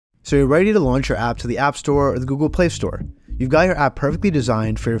So you're ready to launch your app to the App Store or the Google Play Store. You've got your app perfectly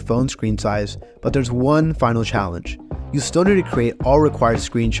designed for your phone screen size, but there's one final challenge. You still need to create all required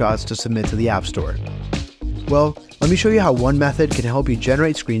screenshots to submit to the App Store. Well, let me show you how one method can help you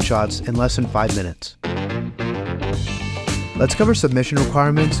generate screenshots in less than 5 minutes. Let's cover submission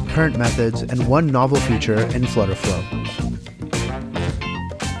requirements, current methods, and one novel feature in FlutterFlow.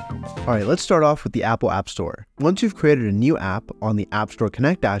 Alright, let's start off with the Apple App Store. Once you've created a new app on the App Store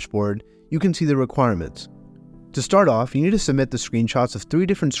Connect dashboard, you can see the requirements. To start off, you need to submit the screenshots of 3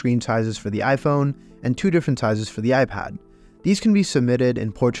 different screen sizes for the iPhone and 2 different sizes for the iPad. These can be submitted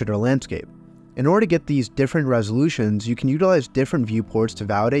in portrait or landscape. In order to get these different resolutions, you can utilize different viewports to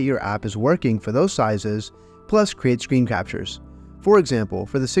validate your app is working for those sizes, plus create screen captures. For example,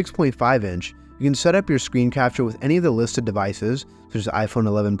 for the 6.5 inch, you can set up your screen capture with any of the listed devices, such as iPhone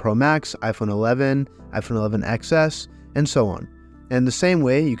 11 Pro Max, iPhone 11, iPhone 11 XS, and so on. And the same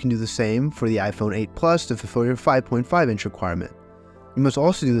way, you can do the same for the iPhone 8 Plus to fulfill your 5.5 inch requirement. You must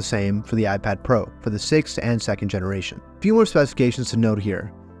also do the same for the iPad Pro for the 6th and 2nd generation. A few more specifications to note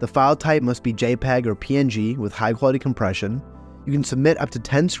here. The file type must be JPEG or PNG with high quality compression. You can submit up to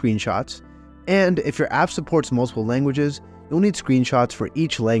 10 screenshots. And if your app supports multiple languages, you'll need screenshots for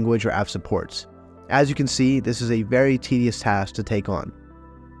each language your app supports. As you can see, this is a very tedious task to take on.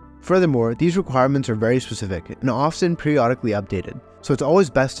 Furthermore, these requirements are very specific and often periodically updated, so it's always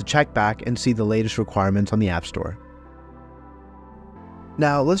best to check back and see the latest requirements on the App Store.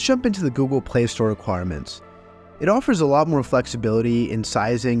 Now, let's jump into the Google Play Store requirements. It offers a lot more flexibility in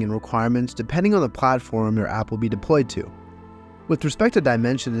sizing and requirements depending on the platform your app will be deployed to. With respect to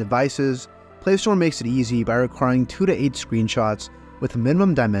dimension and devices, Play Store makes it easy by requiring 2 to 8 screenshots with a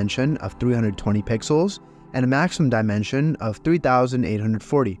minimum dimension of 320 pixels and a maximum dimension of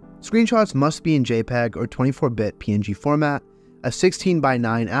 3840. Screenshots must be in JPEG or 24-bit PNG format. A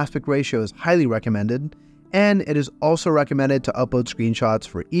 16:9 aspect ratio is highly recommended, and it is also recommended to upload screenshots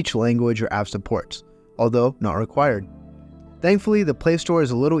for each language your app supports, although not required. Thankfully, the Play Store is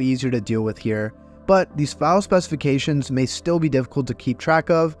a little easier to deal with here, but these file specifications may still be difficult to keep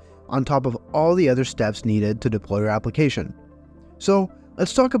track of on top of all the other steps needed to deploy your application. So,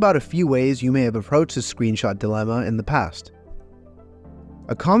 let's talk about a few ways you may have approached this screenshot dilemma in the past.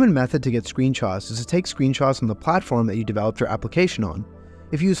 A common method to get screenshots is to take screenshots on the platform that you developed your application on.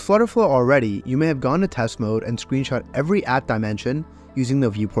 If you use FlutterFlow already, you may have gone to test mode and screenshot every app dimension using the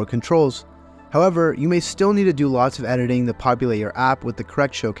viewport controls. However, you may still need to do lots of editing to populate your app with the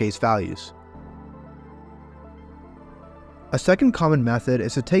correct showcase values. A second common method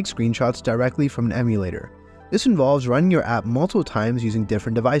is to take screenshots directly from an emulator. This involves running your app multiple times using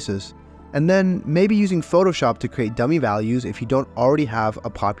different devices, and then maybe using Photoshop to create dummy values if you don't already have a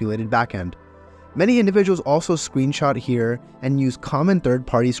populated backend. Many individuals also screenshot here and use common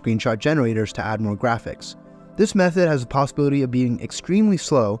third-party screenshot generators to add more graphics. This method has the possibility of being extremely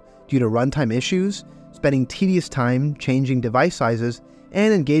slow due to runtime issues, spending tedious time changing device sizes,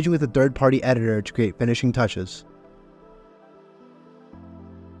 and engaging with a third-party editor to create finishing touches.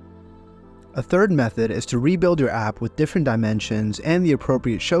 A third method is to rebuild your app with different dimensions and the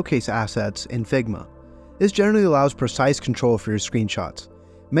appropriate showcase assets in Figma. This generally allows precise control for your screenshots.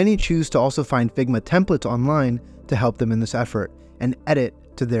 Many choose to also find Figma templates online to help them in this effort and edit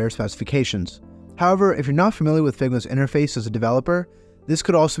to their specifications. However, if you're not familiar with Figma's interface as a developer, this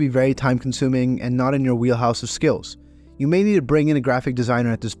could also be very time-consuming and not in your wheelhouse of skills. You may need to bring in a graphic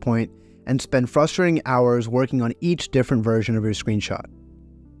designer at this point and spend frustrating hours working on each different version of your screenshot.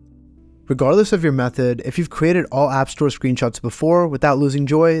 Regardless of your method, if you've created all App Store screenshots before without losing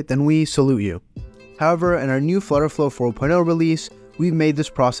joy, then we salute you. However, in our new FlutterFlow 4.0 release, we've made this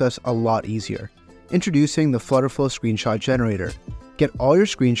process a lot easier. Introducing the FlutterFlow Screenshot Generator. Get all your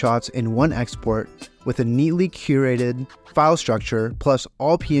screenshots in one export with a neatly curated file structure plus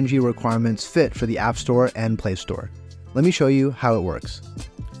all PNG requirements fit for the App Store and Play Store. Let me show you how it works.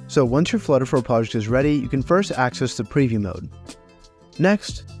 So once your FlutterFlow project is ready, you can first access the preview mode.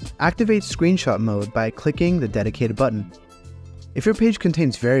 Next, activate screenshot mode by clicking the dedicated button. If your page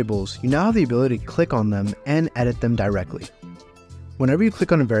contains variables, you now have the ability to click on them and edit them directly. Whenever you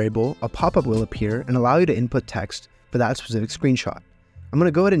click on a variable, a pop-up will appear and allow you to input text for that specific screenshot. I'm going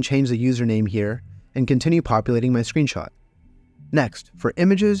to go ahead and change the username here and continue populating my screenshot. Next, for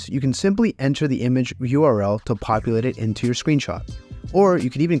images, you can simply enter the image URL to populate it into your screenshot. Or you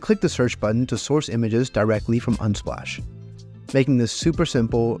can even click the search button to source images directly from Unsplash, making this super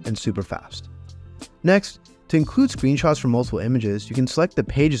simple and super fast. Next, to include screenshots from multiple images, you can select the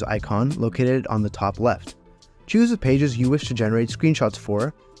Pages icon located on the top left. Choose the pages you wish to generate screenshots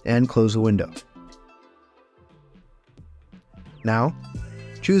for, and close the window. Now,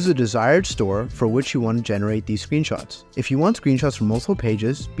 Choose the desired store for which you want to generate these screenshots. If you want screenshots from multiple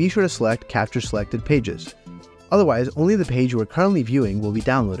pages, be sure to select Capture Selected Pages. Otherwise, only the page you are currently viewing will be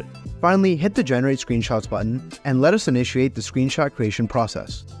downloaded. Finally, hit the Generate Screenshots button and let us initiate the screenshot creation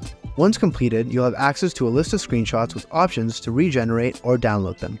process. Once completed, you'll have access to a list of screenshots with options to regenerate or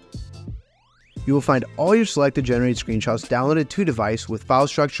download them. You will find all your selected generated screenshots downloaded to device with file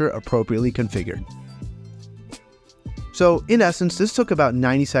structure appropriately configured. So in essence, this took about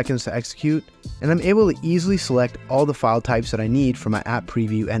 90 seconds to execute, and I'm able to easily select all the file types that I need for my app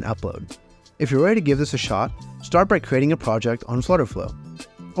preview and upload. If you're ready to give this a shot, start by creating a project on FlutterFlow.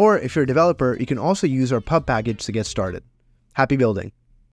 Or if you're a developer, you can also use our pub package to get started. Happy building!